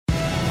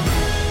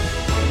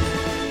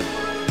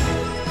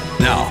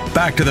Now,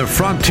 back to the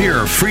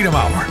Frontier Freedom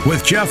Hour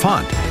with Jeff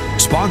Hunt,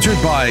 sponsored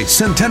by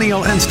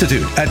Centennial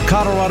Institute at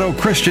Colorado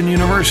Christian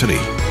University.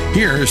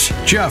 Here's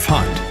Jeff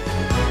Hunt.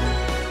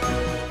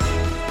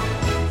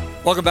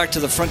 Welcome back to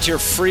the Frontier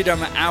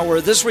Freedom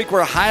Hour. This week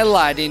we're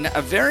highlighting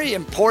a very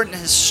important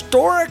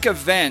historic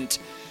event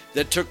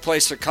that took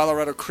place at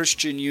Colorado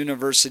Christian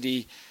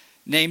University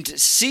named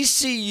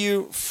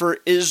CCU for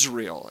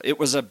Israel. It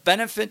was a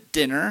benefit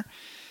dinner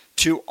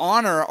to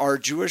honor our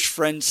Jewish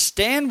friends,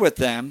 stand with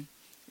them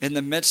in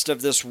the midst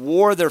of this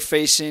war they're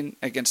facing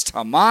against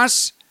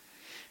Hamas,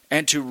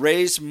 and to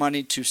raise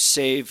money to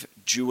save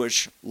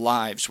Jewish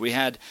lives. We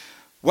had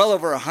well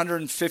over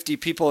 150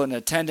 people in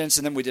attendance,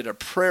 and then we did a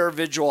prayer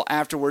vigil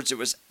afterwards. It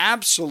was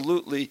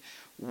absolutely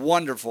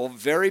wonderful,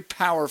 very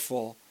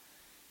powerful,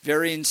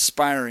 very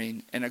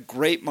inspiring, and a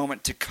great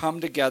moment to come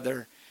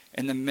together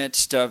in the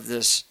midst of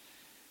this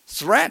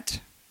threat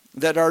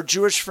that our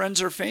Jewish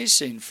friends are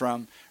facing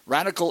from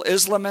radical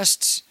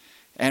Islamists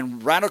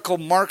and radical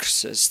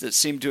Marxists that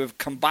seem to have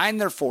combined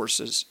their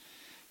forces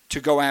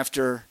to go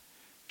after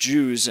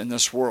Jews in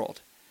this world.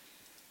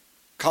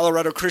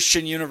 Colorado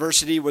Christian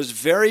University was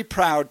very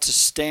proud to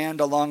stand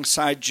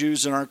alongside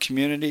Jews in our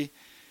community.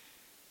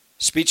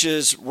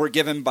 Speeches were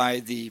given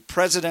by the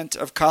president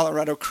of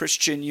Colorado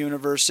Christian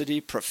University,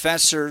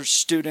 professors,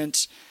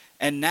 students,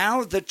 and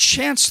now the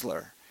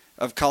Chancellor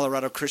of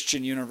Colorado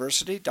Christian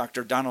University,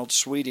 Dr. Donald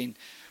Sweeting,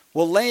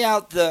 will lay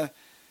out the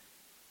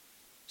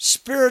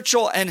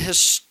spiritual and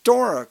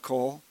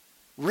historical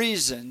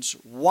reasons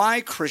why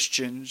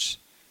Christians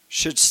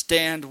should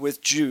stand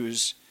with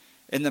Jews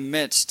in the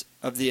midst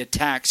of the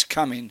attacks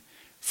coming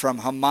from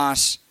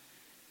Hamas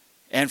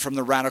and from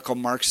the radical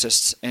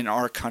Marxists in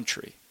our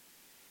country.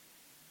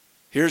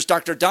 Here's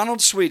Dr.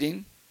 Donald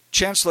Sweeting,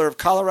 Chancellor of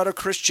Colorado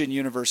Christian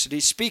University,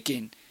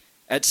 speaking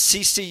at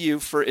CCU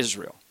for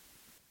Israel.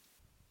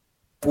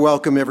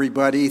 Welcome,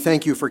 everybody.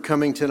 Thank you for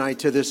coming tonight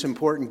to this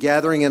important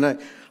gathering. And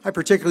I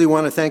particularly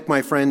want to thank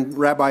my friend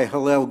Rabbi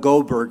Hillel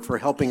Goldberg for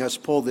helping us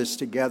pull this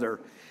together.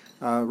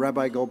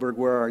 Rabbi Goldberg,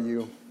 where are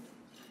you?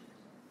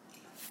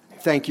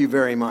 Thank you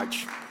very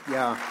much.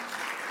 Yeah.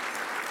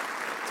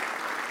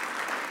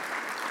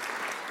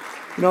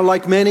 You know,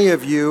 like many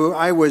of you,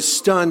 I was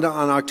stunned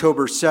on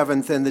October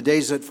 7th and the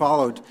days that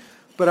followed,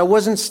 but I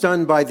wasn't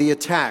stunned by the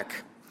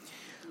attack.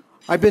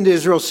 I've been to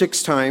Israel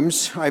 6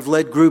 times. I've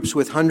led groups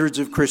with hundreds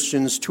of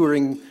Christians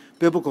touring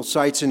biblical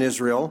sites in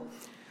Israel.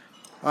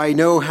 I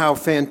know how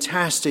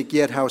fantastic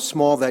yet how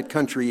small that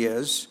country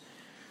is.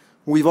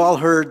 We've all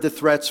heard the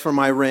threats from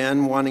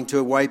Iran wanting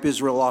to wipe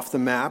Israel off the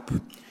map.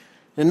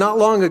 And not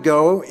long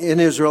ago in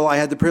Israel, I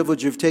had the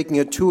privilege of taking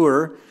a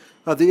tour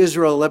of the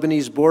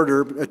Israel-Lebanese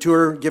border, a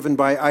tour given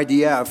by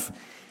IDF,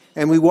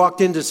 and we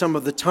walked into some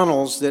of the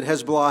tunnels that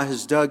Hezbollah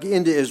has dug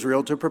into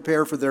Israel to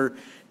prepare for their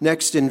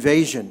next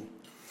invasion.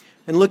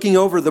 And looking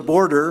over the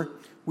border,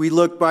 we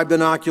looked by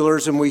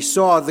binoculars and we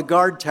saw the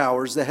guard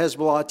towers, the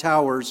Hezbollah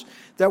towers,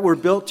 that were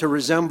built to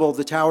resemble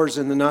the towers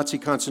in the Nazi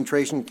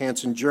concentration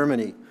camps in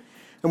Germany.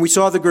 And we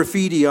saw the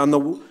graffiti on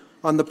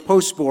the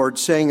postboard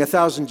saying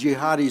 1,000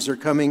 jihadis are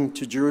coming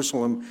to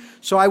Jerusalem.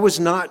 So I was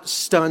not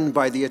stunned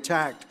by the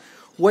attack.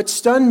 What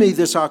stunned me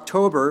this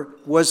October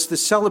was the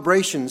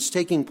celebrations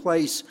taking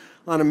place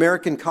on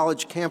American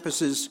college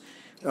campuses,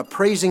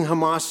 praising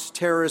Hamas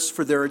terrorists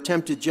for their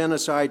attempted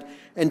genocide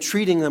and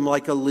treating them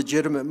like a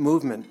legitimate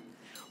movement.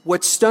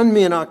 What stunned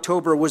me in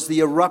October was the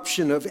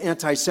eruption of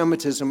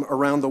anti-Semitism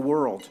around the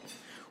world.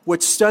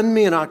 What stunned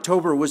me in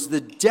October was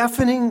the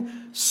deafening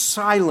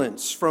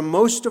silence from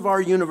most of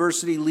our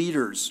university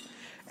leaders.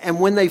 And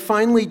when they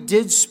finally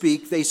did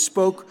speak, they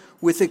spoke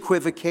with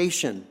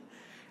equivocation.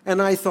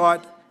 And I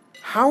thought,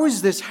 how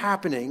is this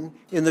happening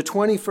in the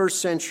 21st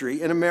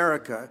century in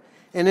America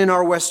and in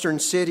our Western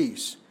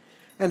cities?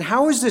 And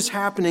how is this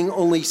happening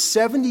only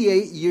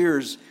 78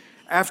 years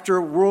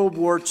after World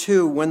War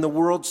II, when the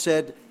world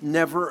said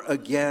never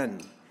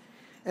again?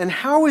 And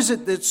how is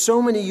it that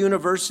so many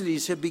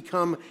universities have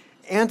become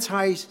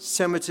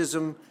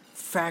anti-Semitism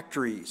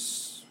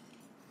factories?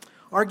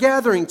 Our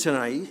gathering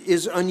tonight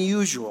is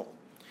unusual.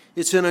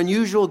 It's an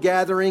unusual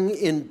gathering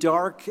in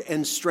dark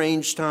and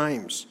strange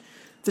times.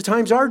 The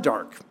times are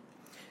dark.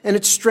 And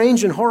it's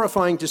strange and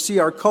horrifying to see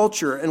our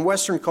culture and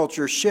Western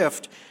culture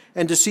shift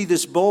and to see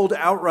this bold,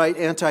 outright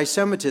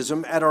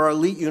anti-Semitism at our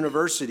elite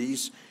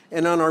universities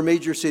and on our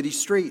major city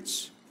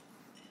streets.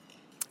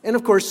 And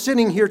of course,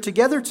 sitting here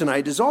together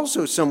tonight is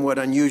also somewhat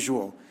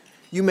unusual.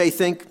 You may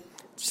think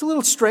it's a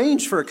little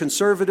strange for a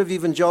conservative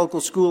evangelical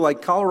school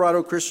like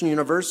Colorado Christian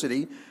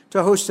University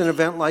to host an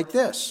event like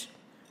this.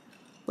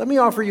 Let me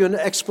offer you an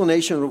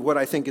explanation of what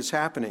I think is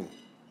happening.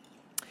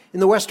 In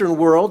the Western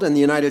world and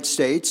the United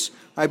States,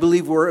 I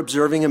believe we're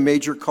observing a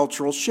major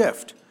cultural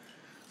shift.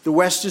 The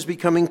West is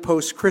becoming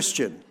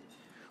post-Christian.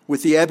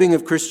 With the ebbing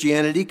of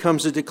Christianity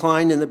comes a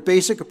decline in the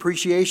basic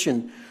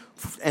appreciation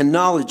and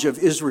knowledge of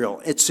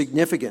Israel, its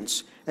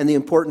significance, and the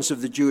importance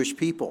of the Jewish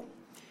people.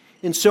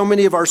 In so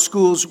many of our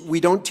schools, we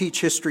don't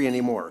teach history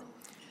anymore.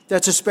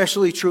 That's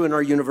especially true in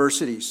our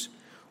universities.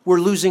 We're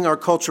losing our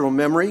cultural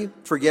memory,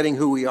 forgetting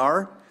who we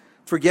are,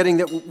 forgetting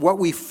that what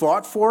we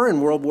fought for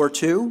in World War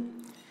II,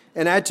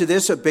 and add to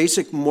this a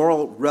basic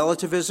moral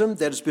relativism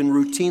that has been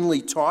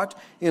routinely taught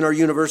in our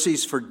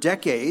universities for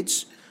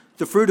decades,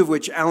 the fruit of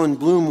which Alan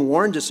Bloom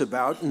warned us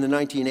about in the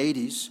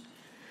 1980s.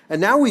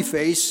 And now we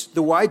face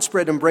the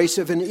widespread embrace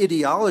of an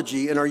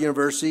ideology in our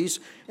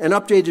universities, an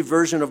updated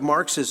version of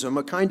Marxism,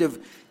 a kind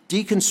of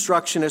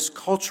deconstructionist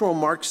cultural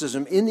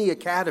Marxism in the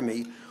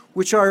academy,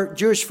 which our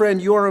Jewish friend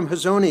Yoram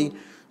Hazony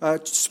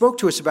spoke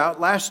to us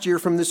about last year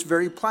from this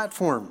very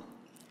platform.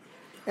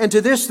 And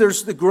to this,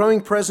 there's the growing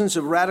presence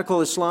of radical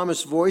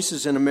Islamist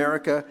voices in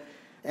America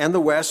and the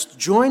West,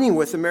 joining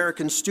with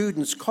American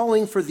students,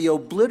 calling for the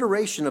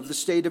obliteration of the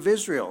State of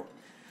Israel.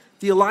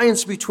 The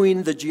alliance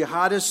between the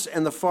jihadists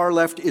and the far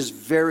left is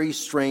very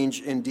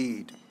strange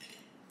indeed.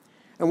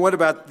 And what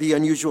about the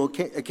unusual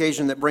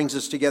occasion that brings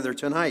us together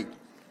tonight?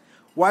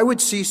 Why would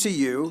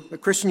CCU, a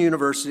Christian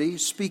university,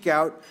 speak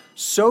out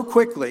so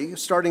quickly,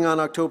 starting on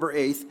October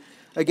 8th,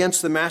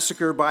 against the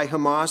massacre by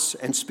Hamas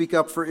and speak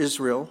up for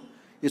Israel,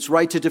 its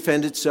right to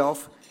defend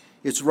itself,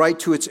 its right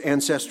to its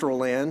ancestral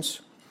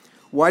lands?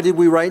 Why did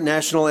we write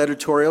national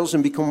editorials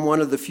and become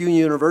one of the few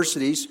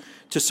universities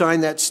to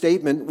sign that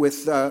statement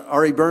with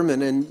Ari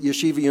Berman and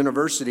Yeshiva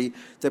University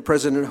that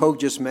President Hogue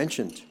just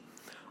mentioned?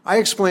 I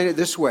explain it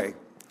this way.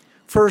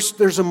 First,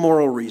 there's a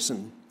moral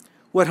reason.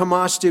 What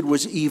Hamas did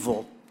was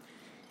evil.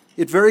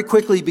 It very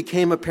quickly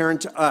became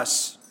apparent to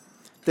us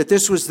that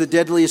this was the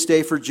deadliest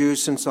day for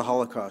Jews since the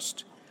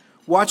Holocaust.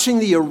 Watching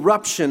the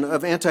eruption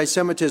of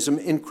anti-Semitism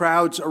in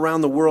crowds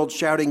around the world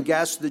shouting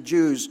 "Gas the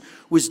Jews"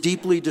 was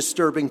deeply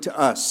disturbing to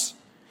us.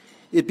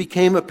 It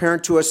became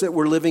apparent to us that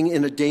we're living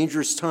in a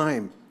dangerous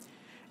time.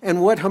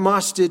 And what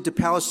Hamas did to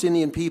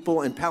Palestinian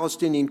people and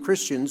Palestinian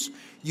Christians,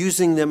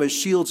 using them as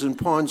shields and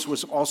pawns,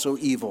 was also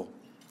evil.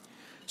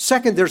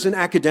 Second, there's an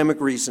academic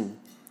reason.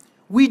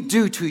 We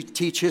do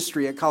teach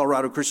history at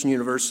Colorado Christian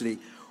University.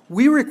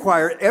 We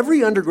require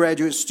every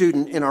undergraduate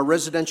student in our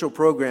residential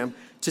program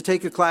to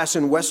take a class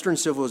in Western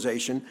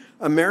civilization,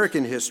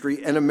 American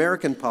history, and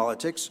American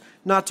politics,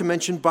 not to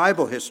mention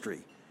Bible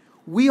history.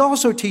 We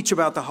also teach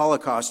about the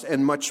Holocaust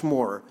and much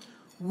more.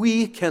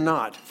 We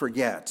cannot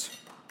forget.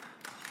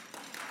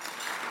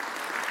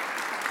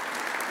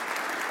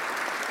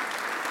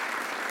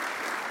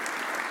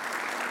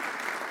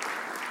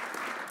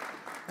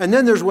 And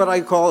then there's what I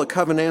call a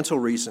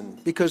covenantal reason,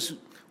 because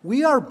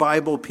we are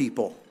Bible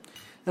people.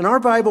 And our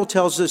Bible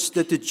tells us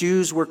that the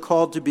Jews were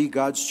called to be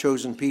God's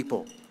chosen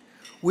people.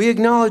 We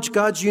acknowledge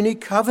God's unique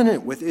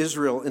covenant with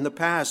Israel in the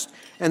past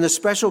and the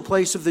special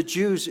place of the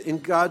Jews in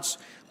God's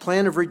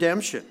plan of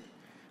redemption.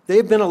 They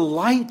have been a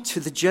light to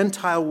the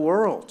Gentile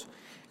world.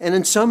 And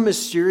in some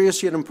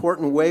mysterious yet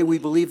important way, we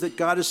believe that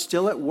God is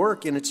still at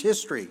work in its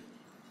history.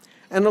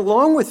 And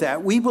along with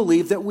that, we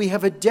believe that we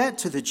have a debt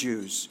to the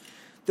Jews,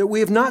 that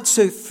we have not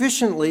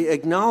sufficiently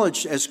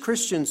acknowledged as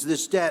Christians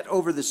this debt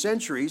over the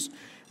centuries.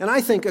 And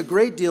I think a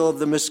great deal of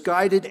the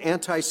misguided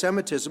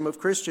anti-Semitism of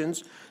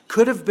Christians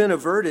could have been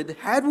averted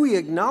had we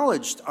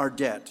acknowledged our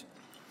debt.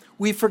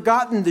 We've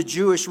forgotten the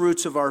Jewish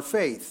roots of our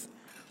faith.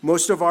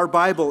 Most of our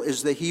Bible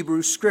is the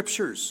Hebrew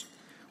Scriptures.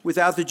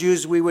 Without the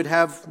Jews, we would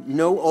have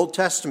no Old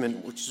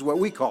Testament, which is what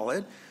we call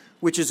it,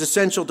 which is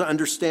essential to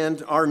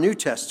understand our New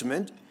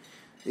Testament.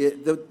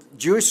 The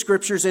Jewish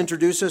Scriptures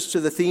introduce us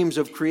to the themes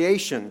of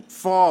creation,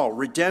 fall,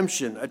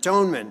 redemption,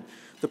 atonement,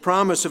 the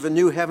promise of a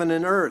new heaven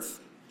and earth.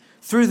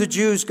 Through the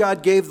Jews,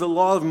 God gave the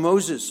law of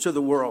Moses to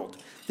the world,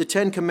 the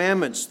Ten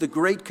Commandments, the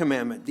Great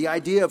Commandment, the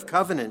idea of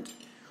covenant.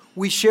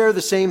 We share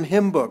the same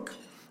hymn book,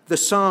 the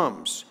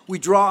Psalms. We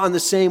draw on the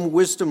same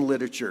wisdom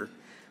literature.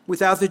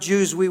 Without the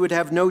Jews, we would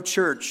have no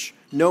church,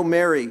 no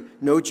Mary,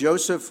 no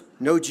Joseph,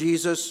 no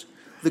Jesus.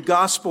 The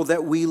gospel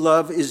that we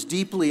love is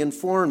deeply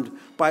informed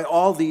by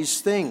all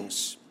these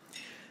things.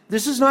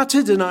 This is not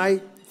to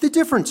deny the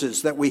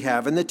differences that we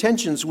have and the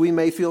tensions we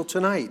may feel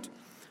tonight,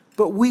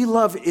 but we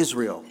love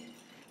Israel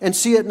and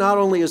see it not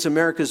only as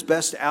America's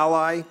best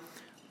ally,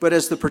 but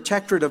as the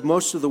protectorate of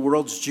most of the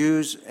world's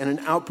Jews and an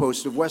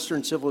outpost of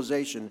Western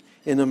civilization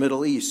in the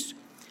Middle East.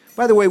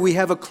 By the way, we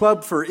have a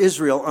club for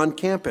Israel on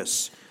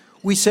campus.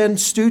 We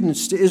send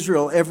students to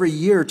Israel every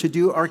year to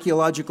do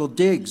archaeological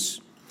digs.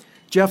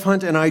 Jeff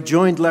Hunt and I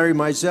joined Larry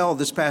Meisel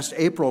this past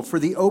April for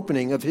the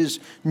opening of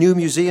his new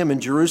museum in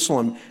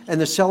Jerusalem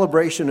and the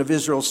celebration of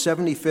Israel's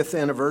 75th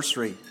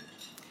anniversary.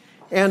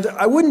 And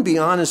I wouldn't be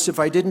honest if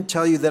I didn't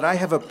tell you that I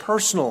have a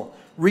personal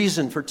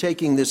reason for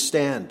taking this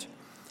stand.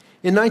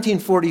 In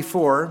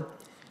 1944,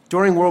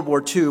 during World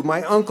War II,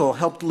 my uncle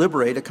helped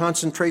liberate a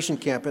concentration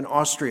camp in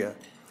Austria.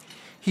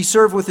 He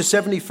served with the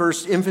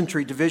 71st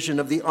Infantry Division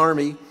of the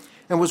Army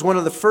and was one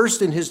of the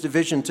first in his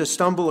division to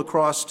stumble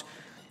across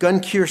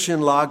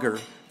Gunskirchenlager,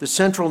 the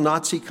central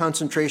Nazi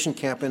concentration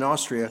camp in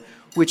Austria,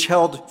 which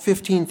held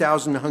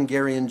 15,000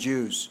 Hungarian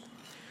Jews.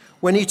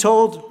 When he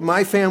told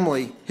my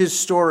family his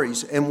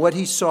stories and what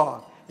he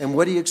saw and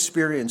what he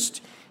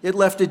experienced, it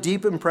left a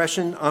deep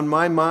impression on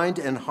my mind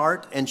and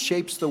heart and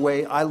shapes the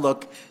way I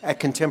look at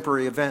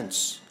contemporary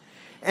events.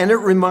 And it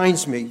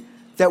reminds me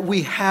that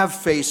we have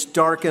faced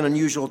dark and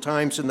unusual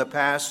times in the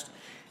past,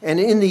 And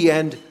in the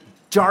end,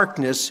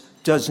 darkness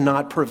does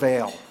not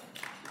prevail.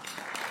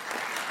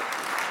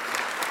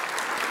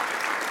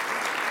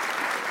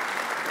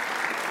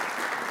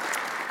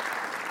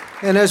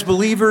 And as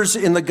believers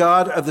in the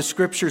God of the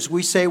Scriptures,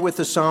 we say with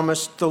the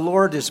psalmist, "The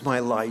Lord is my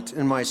light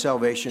and my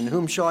salvation.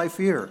 Whom shall I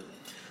fear?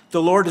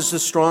 The Lord is the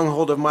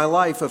stronghold of my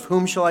life. Of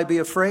whom shall I be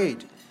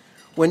afraid?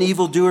 When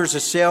evildoers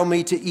assail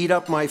me to eat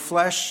up my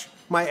flesh,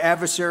 my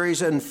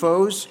adversaries and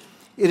foes,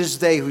 it is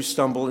they who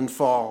stumble and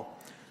fall.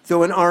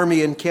 Though an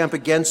army encamp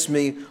against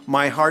me,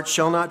 my heart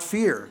shall not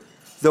fear.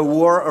 Though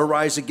war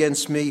arise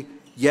against me,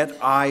 yet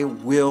I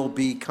will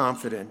be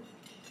confident."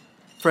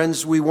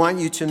 Friends, we want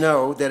you to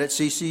know that at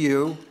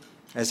CCU,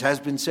 as has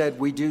been said,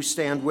 we do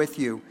stand with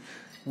you.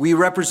 We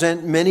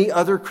represent many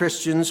other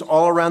Christians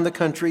all around the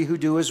country who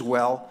do as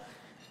well,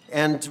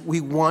 and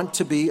we want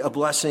to be a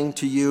blessing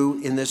to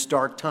you in this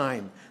dark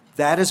time.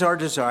 That is our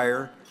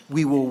desire.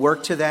 We will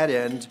work to that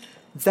end.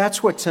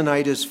 That's what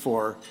tonight is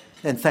for,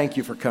 and thank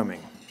you for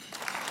coming.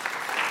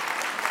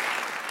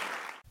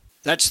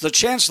 That's the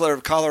Chancellor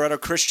of Colorado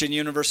Christian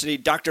University,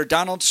 Dr.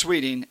 Donald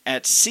Sweeting,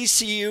 at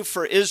CCU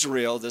for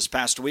Israel this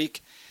past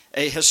week,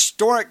 a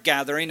historic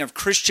gathering of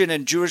Christian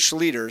and Jewish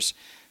leaders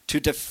to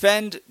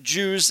defend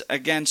Jews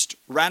against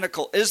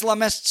radical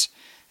Islamists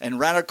and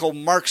radical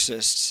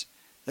Marxists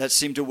that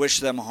seem to wish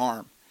them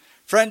harm.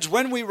 Friends,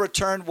 when we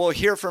return, we'll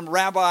hear from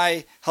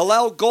Rabbi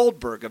Hillel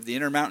Goldberg of the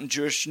Intermountain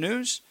Jewish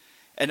News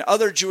and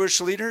other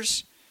Jewish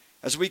leaders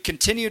as we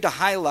continue to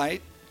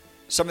highlight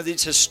some of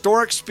these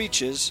historic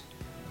speeches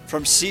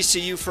from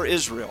CCU for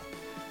Israel.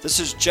 This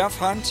is Jeff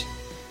Hunt.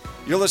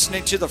 You're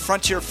listening to the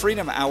Frontier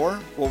Freedom Hour.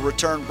 We'll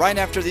return right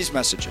after these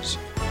messages.